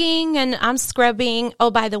singing and I'm scrubbing.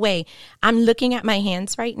 Oh, by the way, I'm looking at my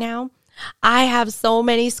hands right now. I have so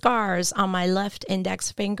many scars on my left index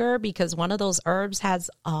finger because one of those herbs has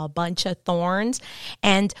a bunch of thorns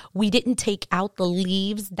and we didn't take out the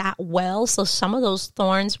leaves that well. So some of those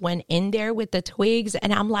thorns went in there with the twigs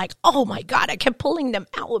and I'm like, oh my God, I kept pulling them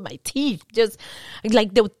out with my teeth. Just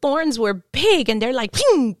like the thorns were big and they're like,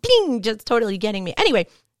 ping, ping, just totally getting me. Anyway.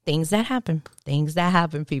 Things that happen,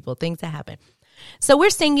 people, things that happen. So we're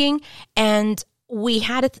singing and we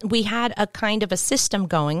had a kind of a system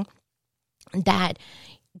going that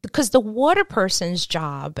because the water person's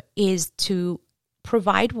job is to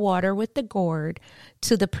provide water with the gourd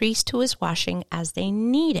to the priest who is washing as they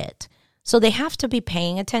need it. So they have to be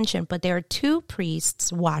paying attention, but there are two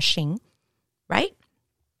priests washing, right?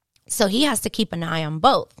 So he has to keep an eye on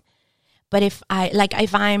both. But if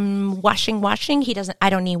I'm washing, I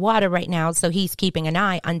don't need water right now. So he's keeping an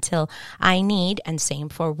eye until I need, and same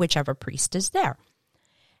for whichever priest is there.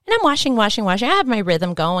 And I'm washing. I have my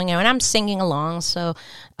rhythm going and I'm singing along. So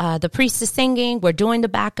the priest is singing. We're doing the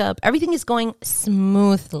backup. Everything is going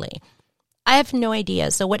smoothly. I have no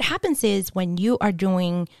idea. So what happens is when you are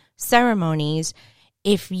doing ceremonies,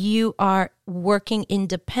 if you are working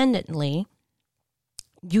independently,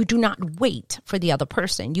 you do not wait for the other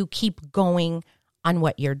person. You keep going on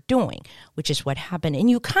what you're doing, which is what happened.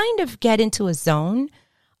 And you kind of get into a zone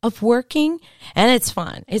of working, and it's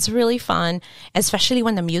fun. It's really fun, especially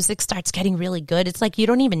when the music starts getting really good. It's like you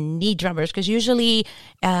don't even need drummers because usually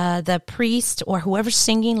the priest or whoever's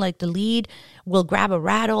singing, like the lead, will grab a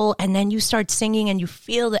rattle, and then you start singing and you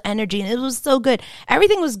feel the energy, and it was so good.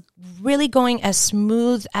 Everything was really going as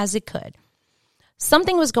smooth as it could.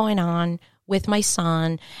 Something was going on with my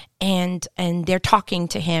son and they're talking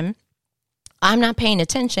to him. I'm not paying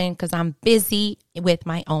attention because I'm busy with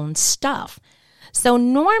my own stuff. So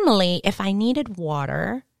normally if I needed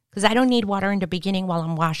water, because I don't need water in the beginning while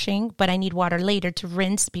I'm washing, but I need water later to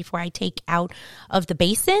rinse before I take out of the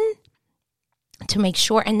basin to make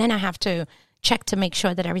sure. And then I have to check to make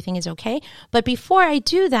sure that everything is okay. But before I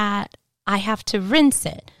do that, I have to rinse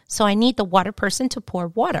it. So I need the water person to pour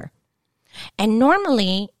water. And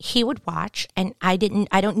normally he would watch and I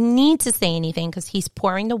don't need to say anything because he's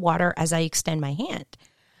pouring the water as I extend my hand.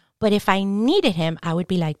 But if I needed him, I would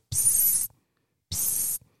be like, psst,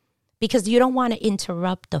 psst, because you don't want to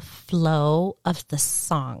interrupt the flow of the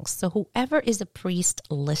song. So whoever is a priest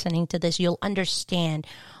listening to this, you'll understand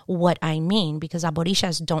what I mean because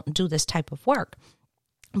aborishas don't do this type of work.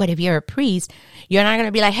 But if you're a priest, you're not going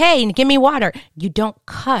to be like, hey, give me water. You don't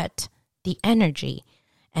cut the energy.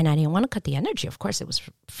 And I didn't want to cut the energy. Of course, it was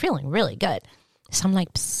feeling really good. So I'm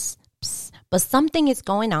like, psst, psst. But something is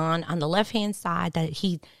going on the left-hand side that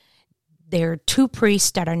there are two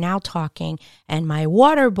priests that are now talking. And my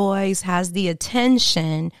water boys has the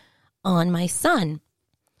attention on my son.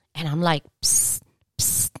 And I'm like, psst,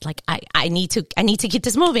 psst. Like, I need to keep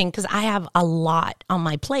this moving because I have a lot on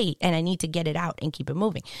my plate and I need to get it out and keep it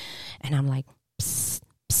moving. And I'm like, psst.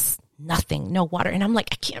 Nothing, no water. And I'm like,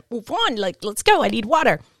 I can't move on. Like, let's go. I need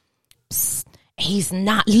water. Psst. He's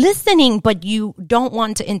not listening, but you don't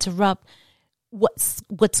want to interrupt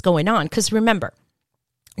what's going on. Because remember,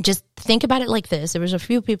 just think about it like this. There was a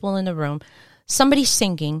few people in the room. Somebody's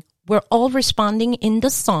singing. We're all responding in the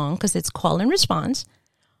song because it's call and response.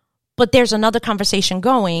 But there's another conversation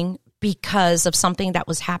going because of something that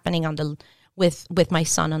was happening with my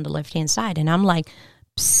son on the left-hand side. And I'm like,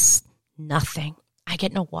 psst, nothing. I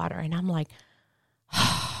get no water. And I'm like,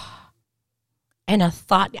 and a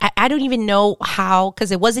thought, I don't even know how,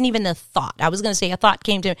 because it wasn't even a thought. I was going to say a thought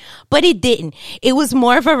came to me, but it didn't. It was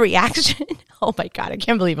more of a reaction. Oh my God, I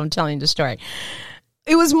can't believe I'm telling the story.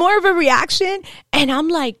 It was more of a reaction. And I'm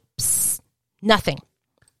like, psst, nothing.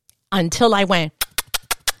 Until I went,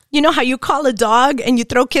 you know how you call a dog and you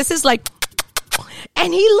throw kisses like,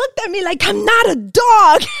 and he looked at me like, I'm not a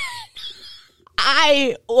dog.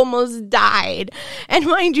 I almost died. And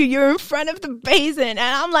mind you, you're in front of the basin. And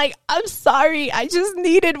I'm like, I'm sorry. I just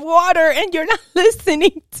needed water and you're not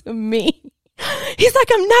listening to me. He's like,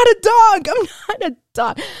 I'm not a dog. I'm not a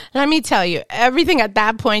dog. Let me tell you, everything at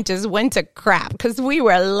that point just went to crap because we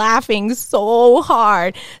were laughing so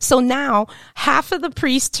hard. So now half of the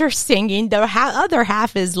priests are singing. The other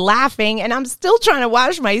half is laughing. And I'm still trying to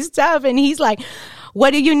wash my stuff. And he's like,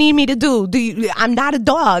 what do you need me to do? I'm not a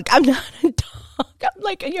dog. I'm not a dog. I'm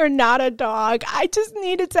like, you're not a dog. I just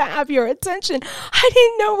needed to have your attention. I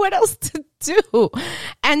didn't know what else to do.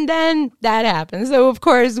 And then that happened. So of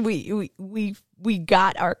course we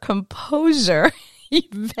got our composure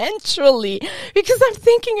eventually because I'm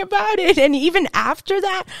thinking about it. And even after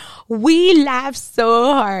that, we laughed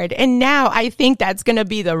so hard. And now I think that's going to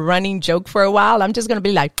be the running joke for a while. I'm just going to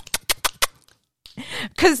be like,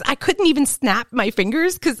 because I couldn't even snap my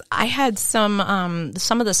fingers because I had some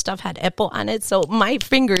of the stuff had apple on it. So my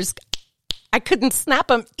fingers, I couldn't snap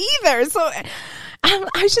them either. So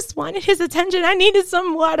I just wanted his attention. I needed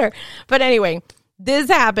some water. But anyway, this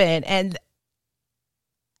happened. And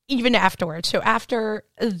even afterwards, so after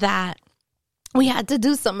that, we had to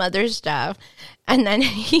do some other stuff. And then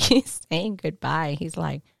he's saying goodbye. He's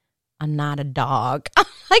like, I'm not a dog. I'm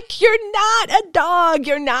like, you're not a dog.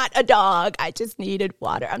 You're not a dog. I just needed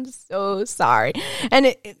water. I'm so sorry.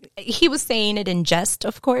 And he was saying it in jest,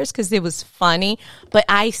 of course, because it was funny. But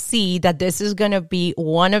I see that this is going to be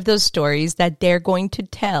one of those stories that they're going to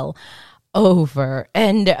tell over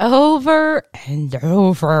and over and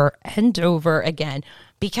over and over again.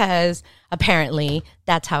 Because apparently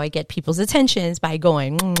that's how I get people's attentions by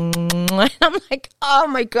going, and I'm like, oh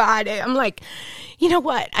my God. I'm like, you know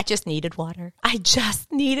what? I just needed water. I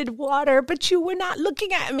just needed water, but you were not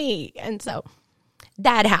looking at me. And so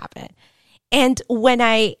that happened. And when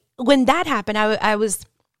that happened, I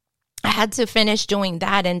had to finish doing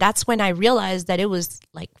that. And that's when I realized that it was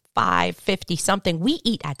like 5:50 something. We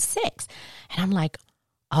eat at 6. And I'm like,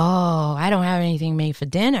 oh, I don't have anything made for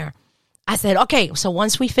dinner. I said, okay, so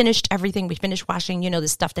once we finished everything, we finished washing, the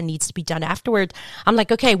stuff that needs to be done afterwards. I'm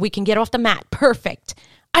like, okay, we can get off the mat. Perfect.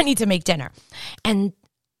 I need to make dinner. And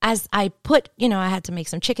as I put, I had to make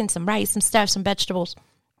some chicken, some rice, some stuff, some vegetables.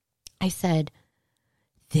 I said,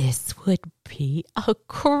 this would be a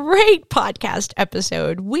great podcast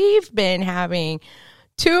episode. We've been having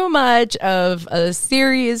too much of a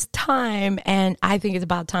serious time, and I think it's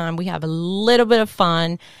about time we have a little bit of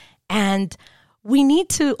fun. And we need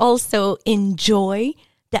to also enjoy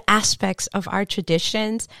the aspects of our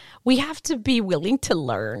traditions. We have to be willing to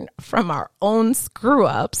learn from our own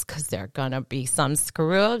screw-ups, because there are going to be some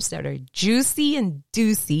screw-ups that are juicy and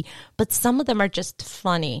doocy, but some of them are just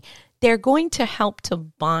funny. They're going to help to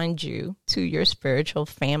bond you to your spiritual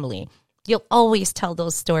family. You'll always tell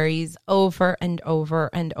those stories over and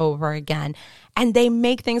over and over again. And they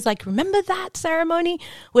make things like, remember that ceremony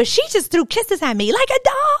where she just threw kisses at me like a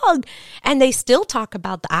dog? And they still talk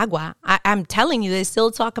about the agua. I'm telling you, they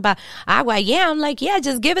still talk about agua. Yeah, I'm like, yeah,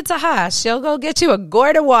 just give it to her. She'll go get you a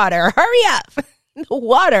gourd of water. Hurry up. The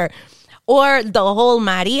water. Or the whole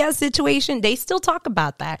Maria situation, they still talk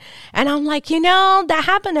about that. And I'm like, that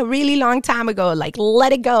happened a really long time ago. Like,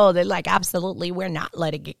 let it go. They're like, absolutely, we're not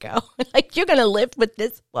letting it go. Like, you're going to live with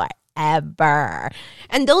this forever.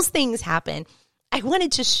 And those things happen. I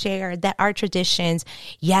wanted to share that our traditions,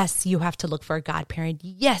 yes, you have to look for a godparent.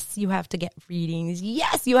 Yes, you have to get readings.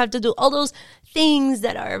 Yes, you have to do all those things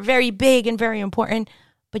that are very big and very important.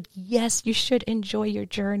 But yes, you should enjoy your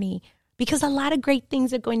journey, because a lot of great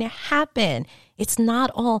things are going to happen. It's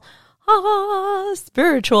not all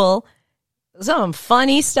spiritual. Some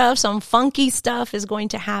funny stuff, some funky stuff is going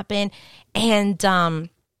to happen. And I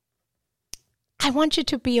want you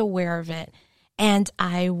to be aware of it. And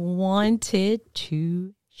I wanted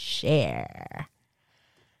to share.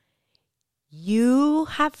 You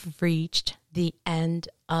have reached the end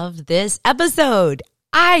of this episode.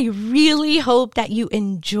 I really hope that you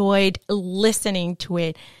enjoyed listening to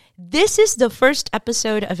it. This is the first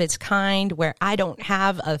episode of its kind where I don't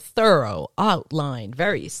have a thorough outline,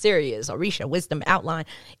 very serious Orisha wisdom outline.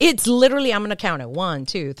 It's literally, I'm going to count it. 1,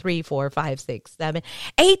 2, 3, 4, 5, 6, 7,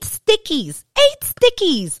 8 stickies. 8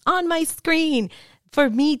 stickies on my screen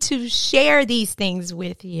for me to share these things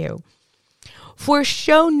with you. For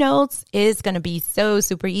show notes, is going to be so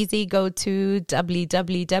super easy. Go to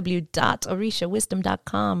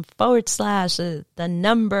www.orishawisdom.com/the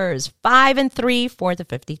numbers 5 and 3 for the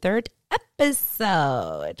 53rd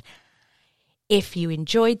episode. If you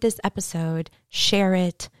enjoyed this episode, share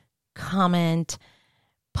it, comment,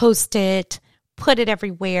 post it, put it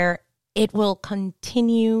everywhere. It will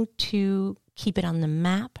continue to keep it on the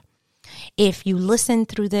map. If you listen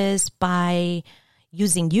through this by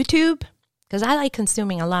using YouTube, because I like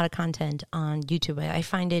consuming a lot of content on YouTube. I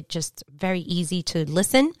find it just very easy to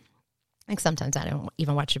listen. Like sometimes I don't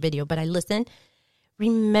even watch a video, but I listen.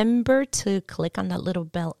 Remember to click on that little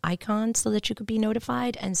bell icon so that you could be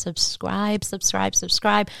notified, and subscribe.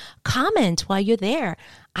 Comment while you're there.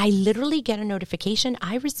 I literally get a notification.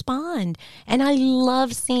 I respond, and I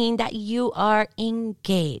love seeing that you are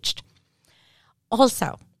engaged.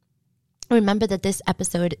 Also, remember that this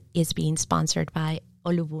episode is being sponsored by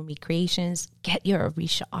Olubumi Creations. Get your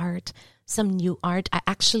Orisha art, some new art. I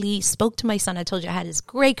actually spoke to my son. I told you I had this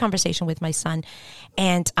great conversation with my son,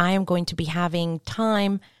 and I am going to be having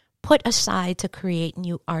time put aside to create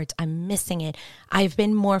new art. I'm missing it. I've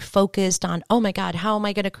been more focused on, oh my God, how am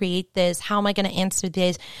I going to create this? How am I going to answer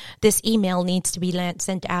this? This email needs to be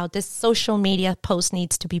sent out. This social media post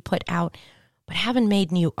needs to be put out. But I haven't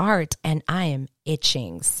made new art, and I am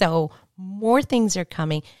itching. So more things are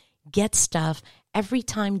coming. Get stuff. Every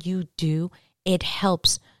time you do, it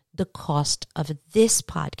helps the cost of this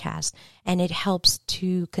podcast, and it helps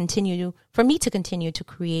for me to continue to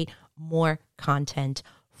create more content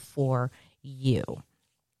for you.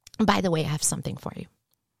 By the way, I have something for you.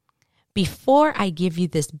 Before I give you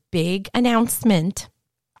this big announcement,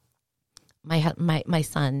 my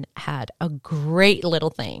son had a great little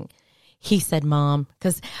thing. He said, Mom,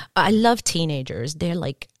 because I love teenagers. They're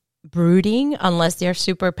like brooding unless they're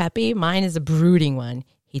super peppy. Mine is a brooding one.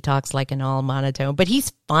 He talks like an all monotone, but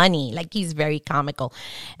he's funny. Like, he's very comical.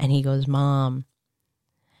 And he goes, Mom,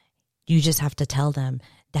 you just have to tell them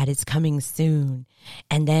that it's coming soon.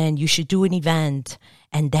 And then you should do an event.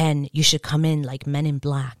 And then you should come in like Men in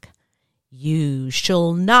Black. You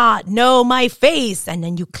shall not know my face. And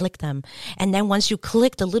then you click them. And then once you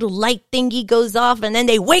click, the little light thingy goes off. And then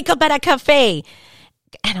they wake up at a cafe.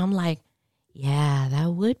 And I'm like, yeah, that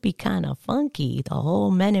would be kind of funky. The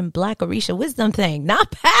whole Men in Black Orisha wisdom thing.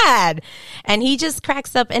 Not bad. And he just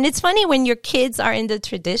cracks up. And it's funny when your kids are in the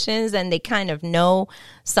traditions and they kind of know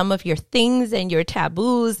some of your things and your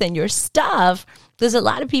taboos and your stuff. There's a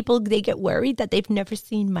lot of people, they get worried that they've never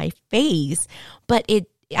seen my face. But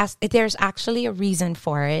there's actually a reason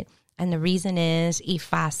for it. And the reason is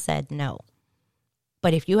Ifa said no.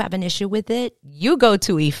 But if you have an issue with it, you go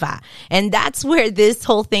to Ifa. And that's where this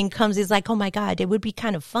whole thing comes. It's like, oh my God, it would be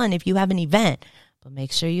kind of fun if you have an event. But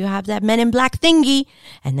make sure you have that Men in Black thingy.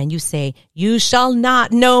 And then you say, you shall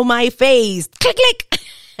not know my face. Click, click.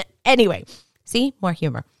 Anyway, see, more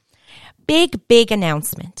humor. Big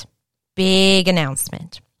announcement. Big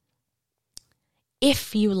announcement.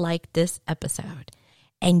 If you like this episode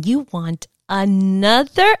and you want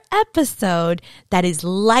another episode that is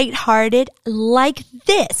lighthearted like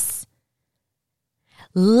this,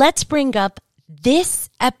 let's bring up this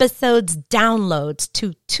episode's downloads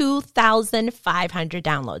to 2,500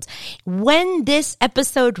 downloads. When this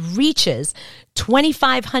episode reaches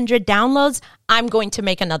 2,500 downloads, I'm going to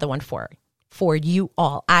make another one for you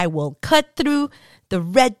all. I will cut through the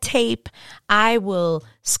red tape. I will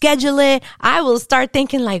schedule it. I will start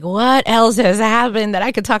thinking like, what else has happened that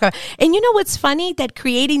I could talk about? And you know what's funny? That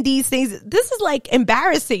creating these things, this is like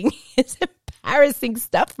embarrassing. It's embarrassing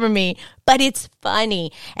stuff for me, but it's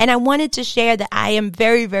funny. And I wanted to share that I am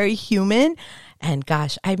very, very human. And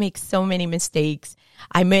gosh, I make so many mistakes.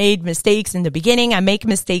 I made mistakes in the beginning. I make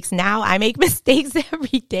mistakes now. I make mistakes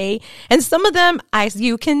every day. And some of them, as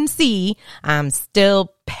you can see, I'm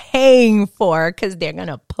still paying for because they're going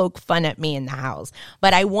to poke fun at me in the house.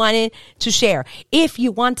 But I wanted to share. If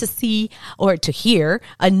you want to see or to hear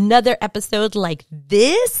another episode like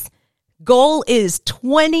this, goal is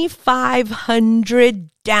 2,500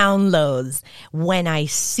 downloads. When I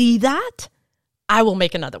see that, I will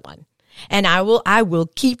make another one. And I will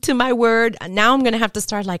keep to my word. Now I'm going to have to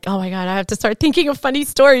start like, oh my God, I have to start thinking of funny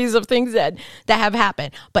stories of things that have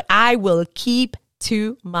happened. But I will keep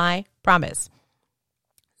to my promise.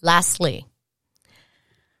 Lastly,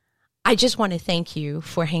 I just want to thank you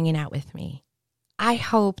for hanging out with me. I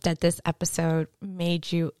hope that this episode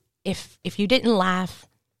made you, if you didn't laugh,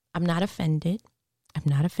 I'm not offended. I'm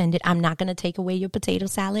not offended. I'm not going to take away your potato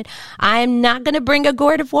salad. I'm not going to bring a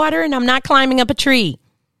gourd of water, and I'm not climbing up a tree.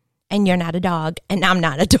 And you're not a dog, and I'm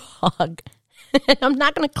not a dog. I'm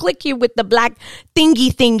not going to click you with the black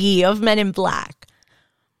thingy of Men in Black.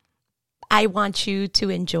 I want you to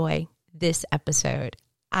enjoy this episode.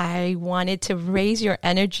 I wanted to raise your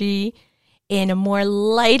energy in a more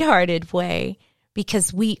lighthearted way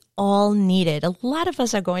because we all need it. A lot of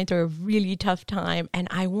us are going through a really tough time, and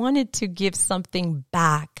I wanted to give something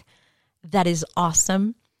back that is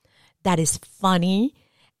awesome, that is funny,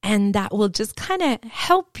 and that will just kind of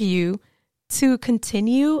help you to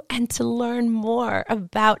continue and to learn more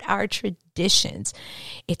about our traditions.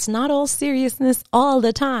 It's not all seriousness all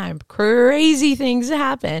the time. Crazy things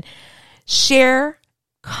happen. Share,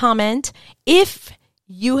 comment. If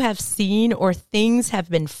you have seen or things have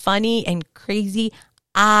been funny and crazy,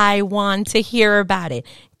 I want to hear about it.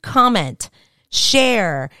 Comment,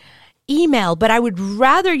 share, email, but I would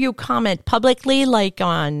rather you comment publicly, like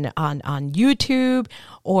on YouTube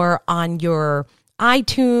or on your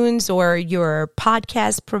iTunes or your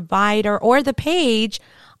podcast provider or the page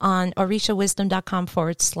on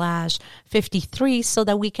orishawisdom.com/53 so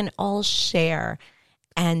that we can all share.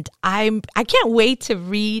 And I can't wait to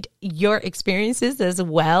read your experiences as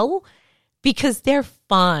well, because they're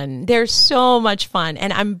fun. They're so much fun.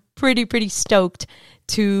 And I'm pretty stoked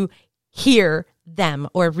to hear them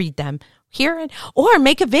or read them. Hear it or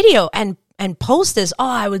make a video and post this. Oh,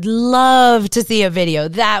 I would love to see a video.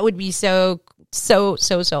 That would be so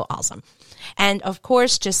awesome. And of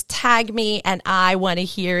course, just tag me and I want to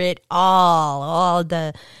hear it all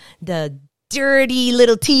the dirty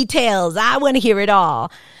little details. I want to hear it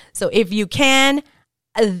all. So if you can,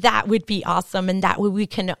 that would be awesome. And that way we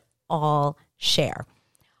can all share.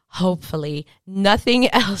 Hopefully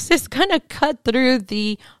nothing else is going to cut through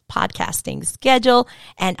the podcasting schedule.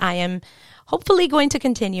 And I am hopefully going to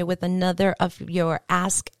continue with another of your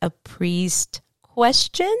Ask a Priest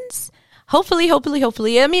questions. Hopefully.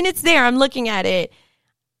 I mean, it's there. I'm looking at it.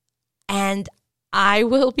 And I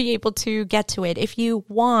will be able to get to it. If you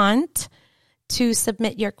want to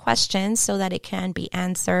submit your questions so that it can be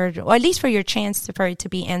answered, or at least for your chance for it to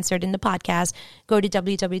be answered in the podcast, go to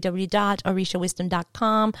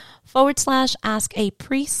www.orishawisdom.com/ask a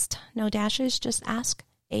priest. No dashes, just ask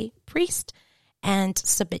a priest, and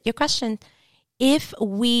submit your question. If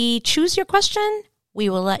we choose your question, we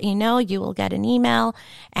will let you know. You will get an email,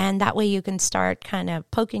 and that way you can start kind of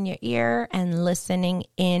poking your ear and listening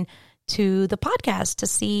in to the podcast to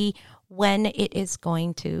see when it is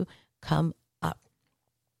going to come up.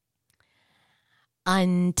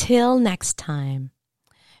 Until next time,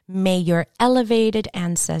 may your elevated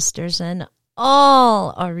ancestors and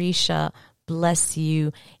all Orisha bless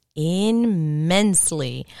you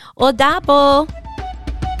immensely. Odabo!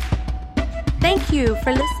 Thank you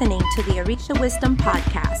for listening to the Orisha Wisdom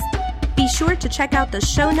Podcast. Be sure to check out the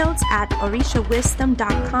show notes at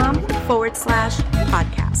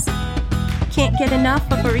orishawisdom.com/podcast. Can't get enough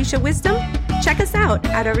of Orisha Wisdom? Check us out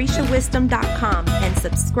at orishawisdom.com and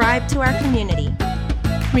subscribe to our community.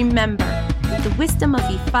 Remember, the wisdom of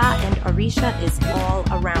Ifa and Orisha is all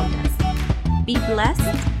around us. Be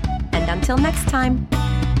blessed, and until next time.